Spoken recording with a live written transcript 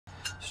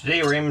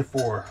Today we're aiming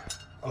for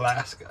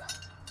Alaska.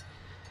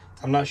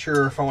 I'm not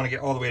sure if I want to get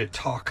all the way to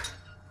TOK.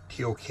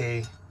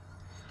 It's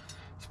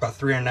about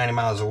 390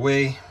 miles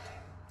away.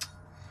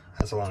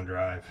 That's a long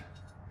drive.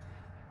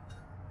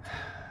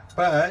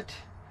 But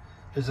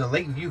there's a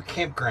Lakeview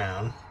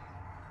campground.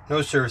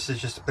 No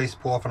services, just a place to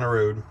pull off on the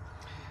road.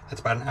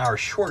 That's about an hour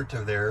short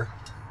of there.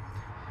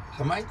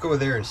 So I might go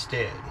there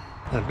instead.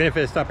 The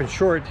benefit of stopping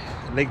short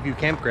at Lakeview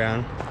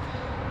campground,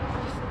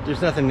 there's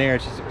nothing there,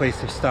 it's just a place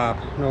to stop.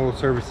 No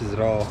services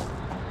at all.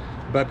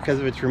 But because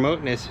of its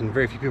remoteness and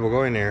very few people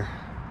going there,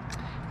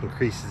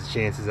 increases the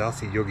chances I'll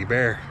see Yogi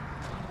Bear.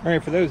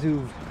 Alright, for those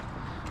who've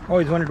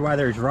always wondered why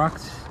there's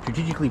rocks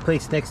strategically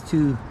placed next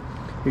to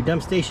your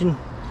dump station,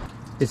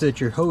 it's so that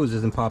your hose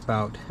doesn't pop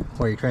out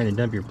while you're trying to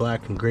dump your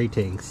black and gray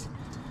tanks,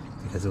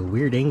 because of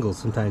weird angles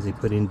sometimes they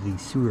put into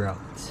these sewer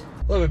outlets.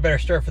 A little bit better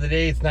start for the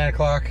day. It's 9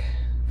 o'clock.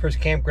 First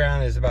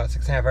campground is about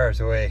 6.5 hours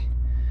away.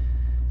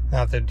 I'll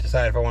have to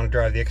decide if I want to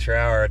drive the extra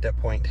hour at that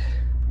point.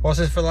 Well,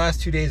 since for the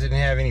last 2 days I didn't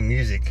have any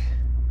music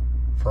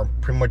for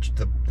pretty much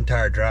the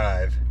entire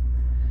drive.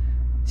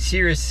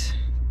 Sirius,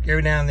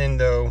 every now and then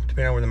though,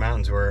 depending on where the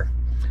mountains were,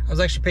 I was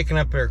actually picking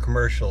up their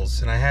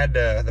commercials, and I had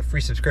the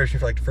free subscription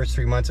for like the first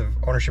 3 months of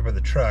ownership of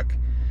the truck.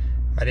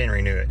 I didn't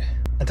renew it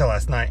until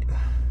last night.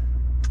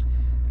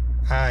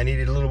 I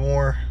needed a little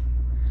more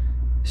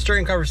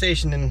stirring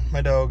conversation than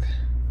my dog.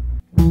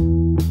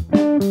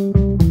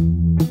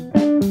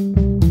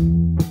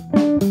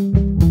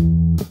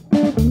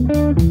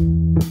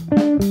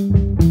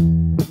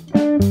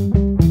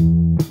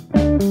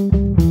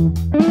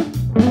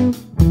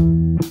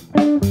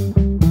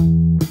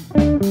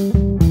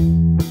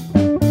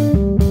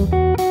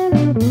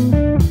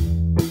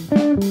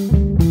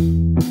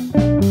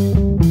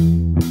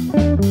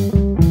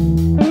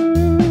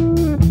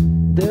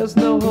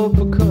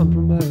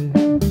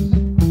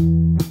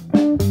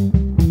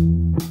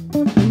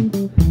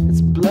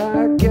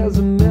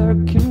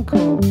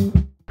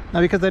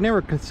 Because I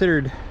never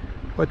considered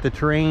what the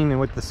terrain and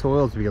what the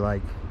soils would be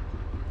like,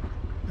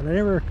 and I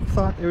never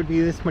thought there would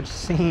be this much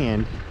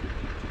sand.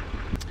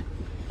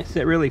 It's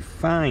that really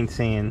fine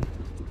sand.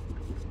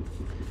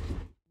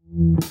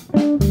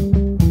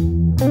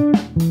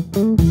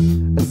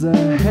 As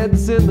our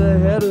heads in the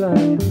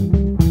headlines,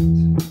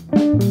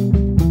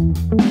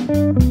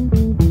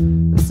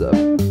 as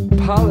a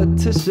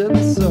politician,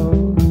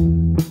 so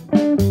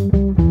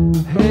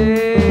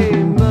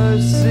hey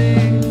mercy,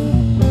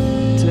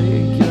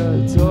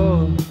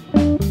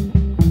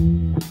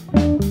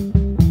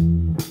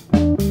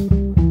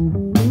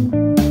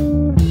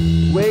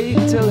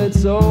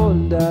 its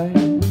own dice.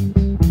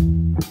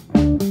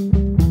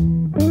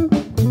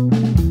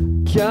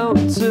 Count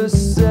to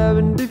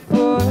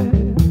 74.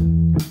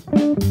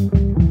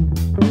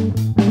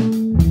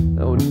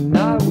 Oh,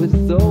 not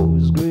with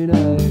those green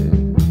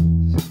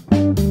eyes.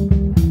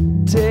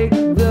 Take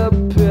the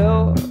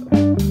pill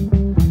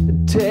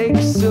and take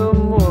some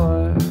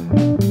more.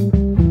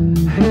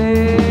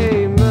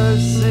 Hey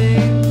mercy,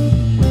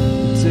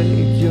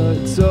 take your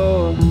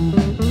toll.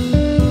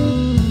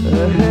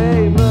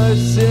 Hey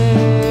mercy,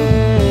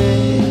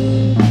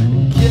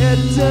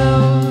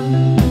 down,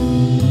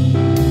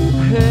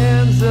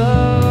 hands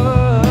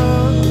up.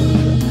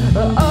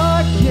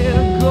 I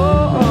can't go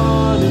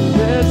on in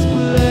this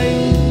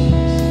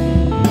place.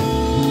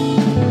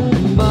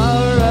 My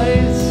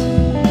rights,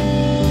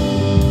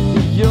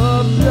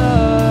 your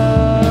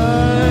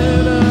blood.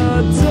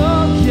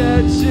 Don't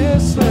catch you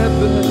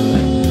slipping.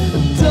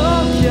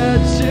 Don't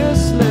catch you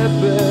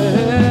slipping.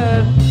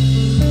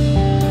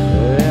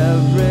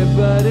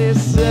 Everybody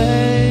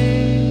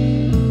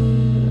say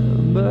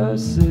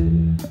mercy.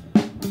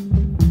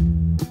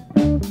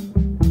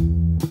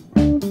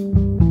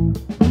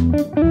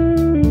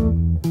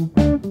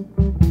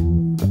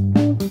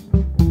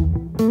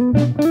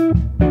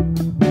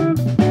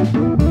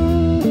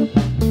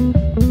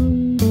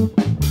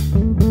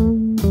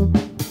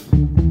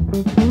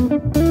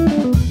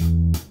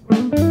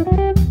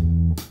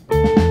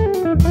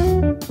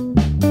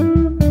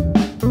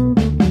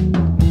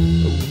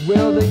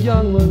 Well, the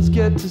young ones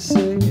get to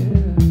say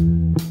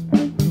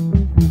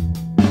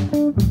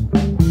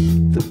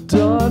the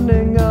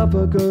dawning of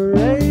a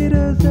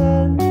greater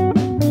than.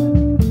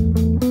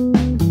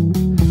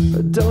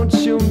 Don't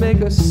you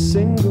make a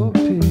single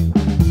peep.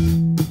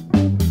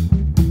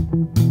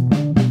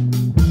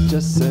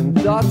 Just send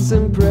thoughts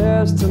and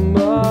prayers to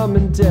mom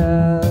and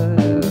dad.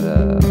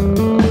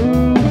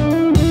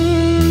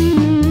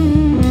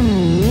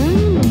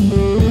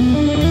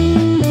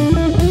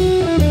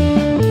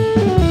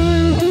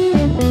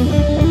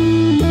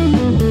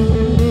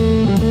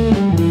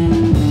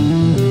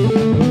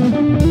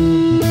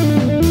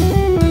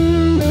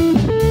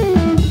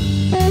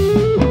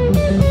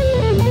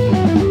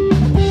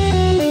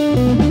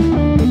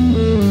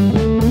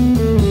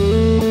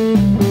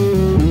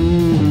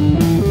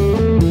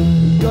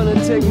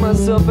 Take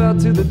myself out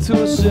to the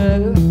tool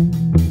shed,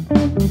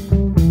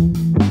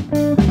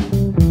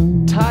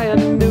 tie a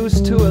noose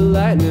to a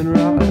lightning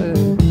rod,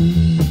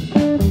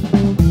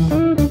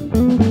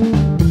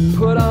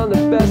 put on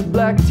the best that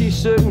black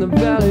t-shirt in the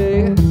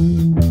valley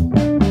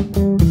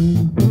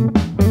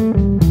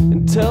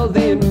and tell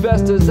the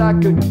investors I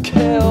could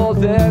kill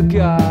their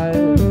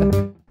guide.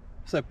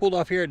 So I pulled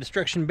off here at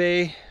Destruction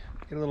Bay,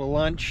 get a little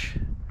lunch,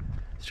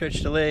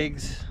 stretch the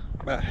legs,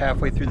 about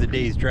halfway through the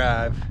day's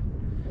drive.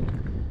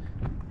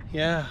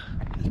 Yeah,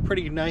 it's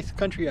pretty nice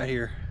country out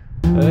here.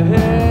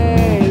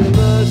 Hey,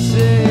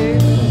 mercy,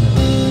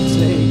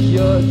 take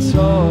your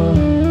toll.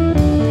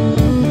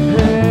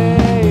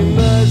 Hey,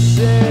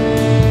 mercy,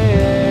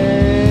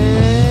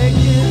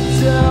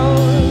 get down,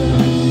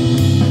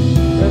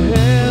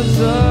 hands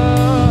up.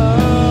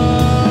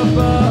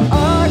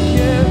 I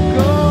can't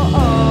go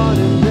on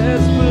in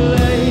this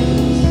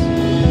place.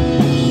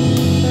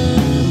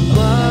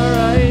 My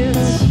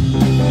rights,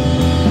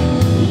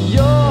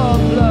 your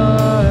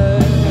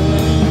blood.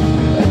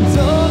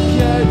 Don't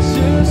catch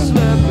you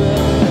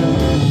slipping.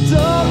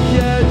 Don't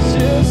catch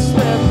you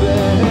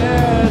slipping.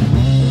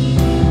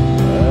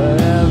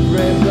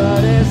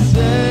 Everybody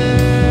say.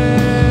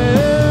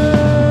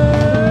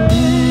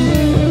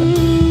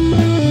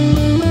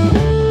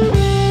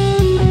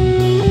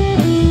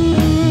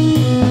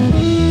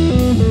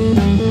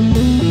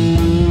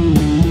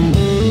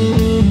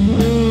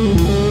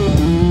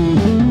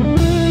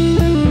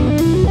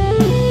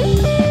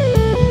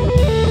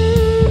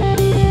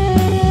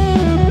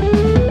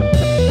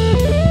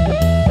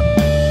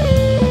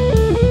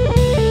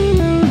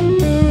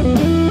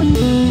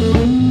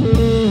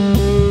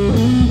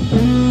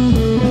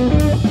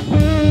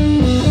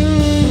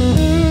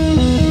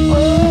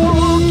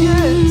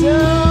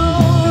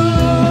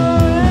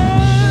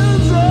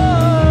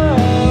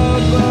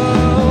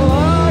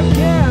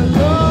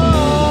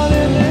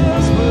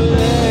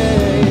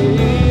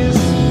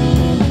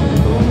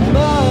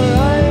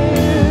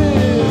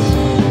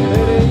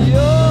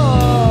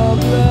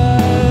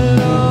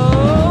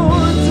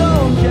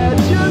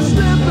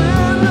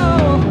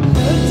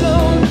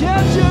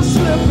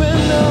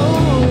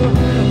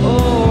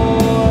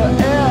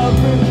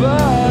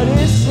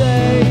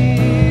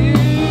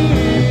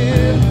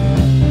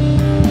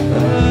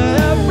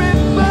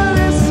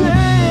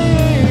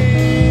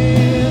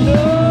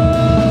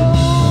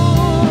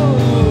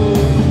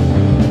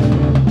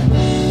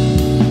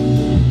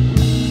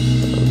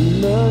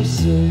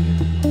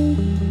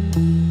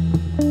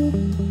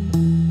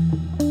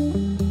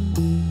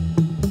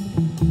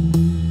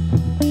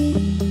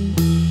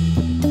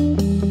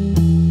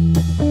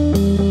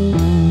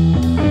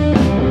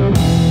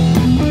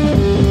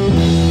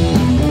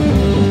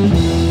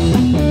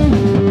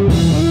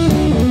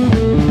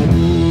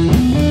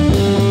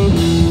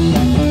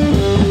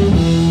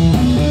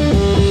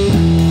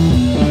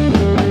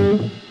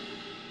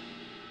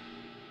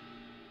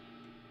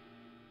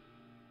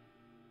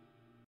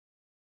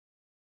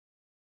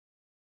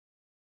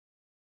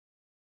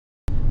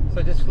 So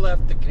I just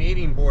left the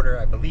Canadian border,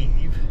 I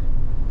believe.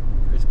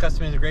 There's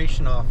Customs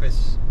Immigration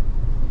Office,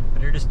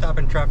 but they're just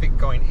stopping traffic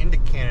going into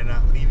Canada,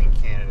 not leaving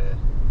Canada.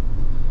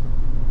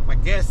 My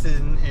guess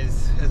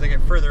is as I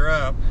get further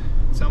up,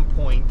 at some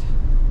point,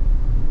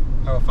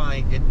 I will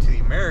finally get to the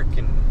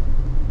American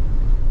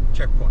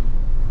checkpoint.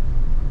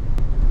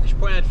 I should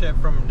point out that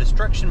from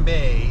Destruction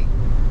Bay,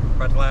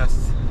 about the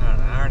last, I don't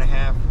know, hour and a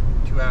half,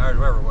 2 hours,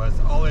 whatever it was,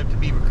 all the way up to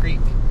Beaver Creek,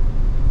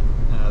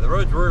 the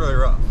roads were really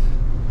rough.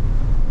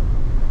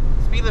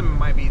 Speed limit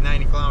might be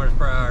 90 kilometers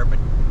per hour, but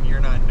you're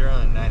not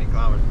doing 90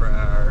 kilometers per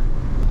hour.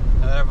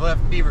 Now that I've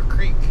left Beaver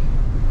Creek,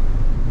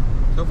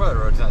 so far the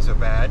road's not so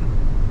bad.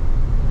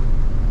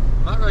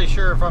 I'm not really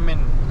sure if I'm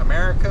in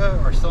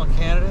America or still in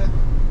Canada.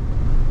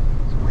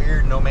 It's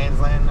weird, no man's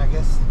land, I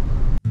guess.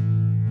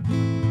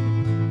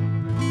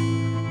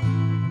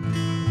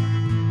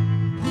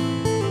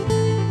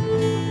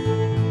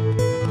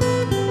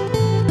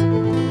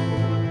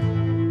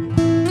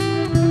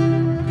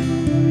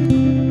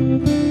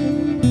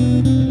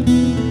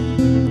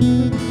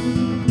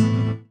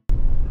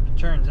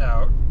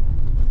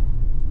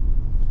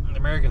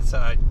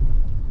 Side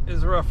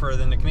is rougher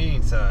than the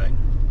Canadian side.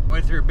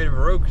 Went through a bit of a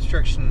road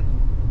construction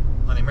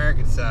on the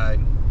American side,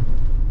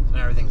 so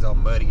now everything's all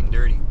muddy and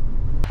dirty.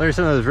 There's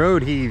some of those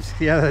road heaves.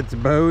 Yeah, that's a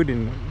boat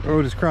and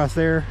road is across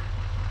there.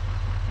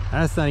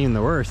 That's not even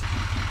the worst.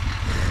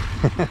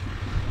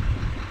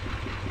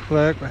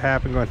 Look what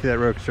happened going through that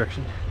road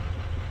construction.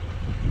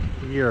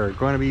 You're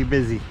going to be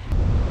busy.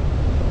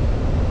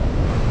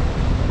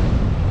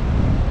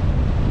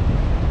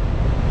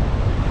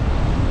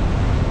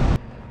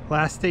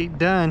 Last state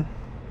done,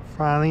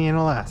 finally in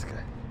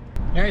Alaska.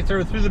 Alright, so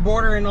we're through the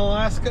border in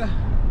Alaska.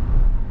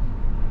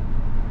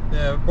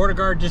 The border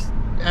guard just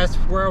asked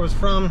where I was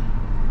from.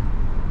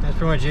 That's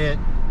pretty much it.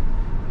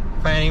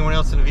 If I had anyone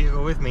else in the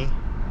vehicle with me.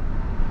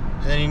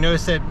 And then he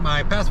noticed that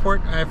my passport,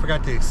 I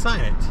forgot to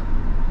sign it.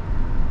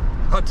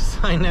 I'll have to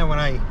sign that when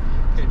I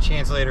get a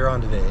chance later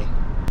on today.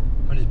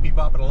 I'll just be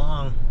bopping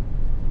along.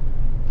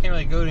 Can't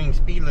really go to any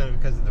speed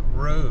limit because of the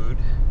road.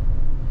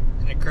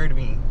 And it occurred to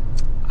me,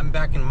 I'm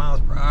back in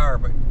miles per hour,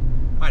 but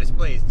my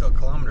display is still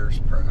kilometers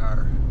per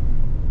hour.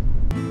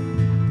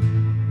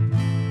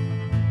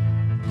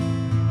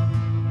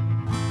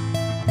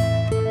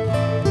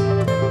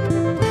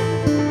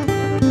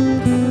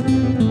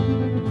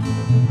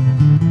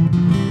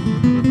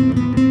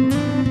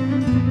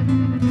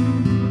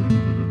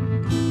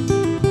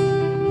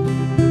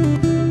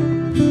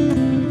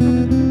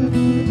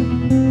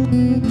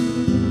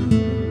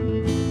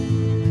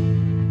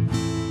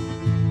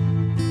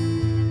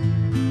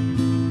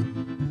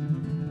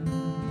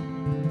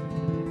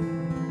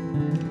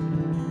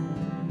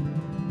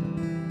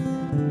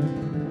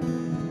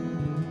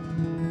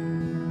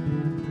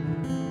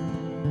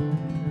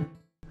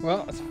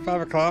 Well, it's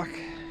 5 o'clock.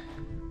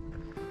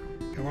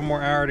 Got one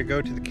more hour to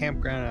go to the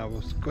campground I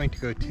was going to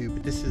go to,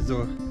 but this is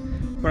the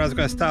where I was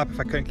going to stop if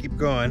I couldn't keep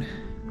going.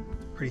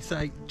 Pretty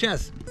psyched.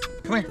 Jess,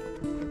 come here.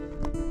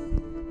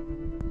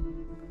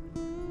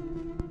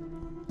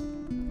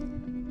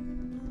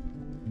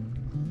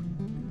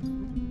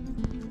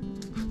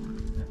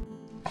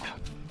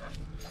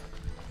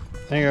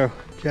 There you go.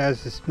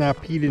 Jazz is now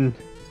peed in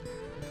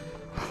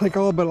like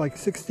all but like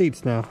 6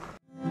 states now.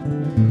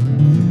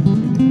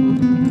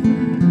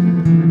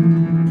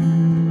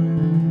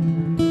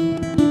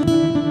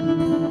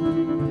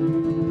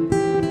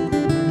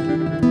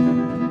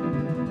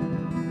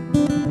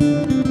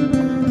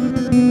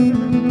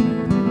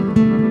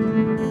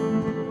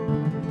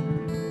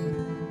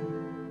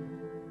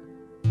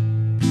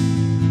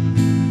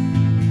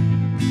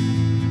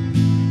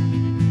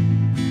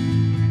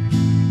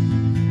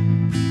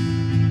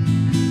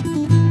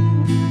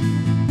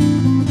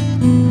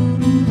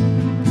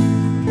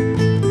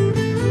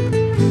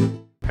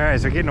 Alright,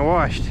 so getting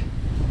washed.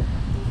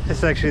 This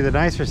is actually the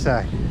nicer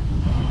side.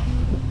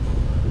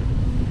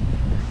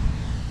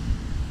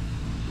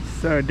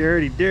 So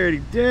dirty,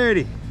 dirty,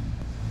 dirty.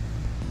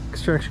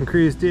 Construction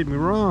crews did me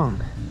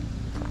wrong.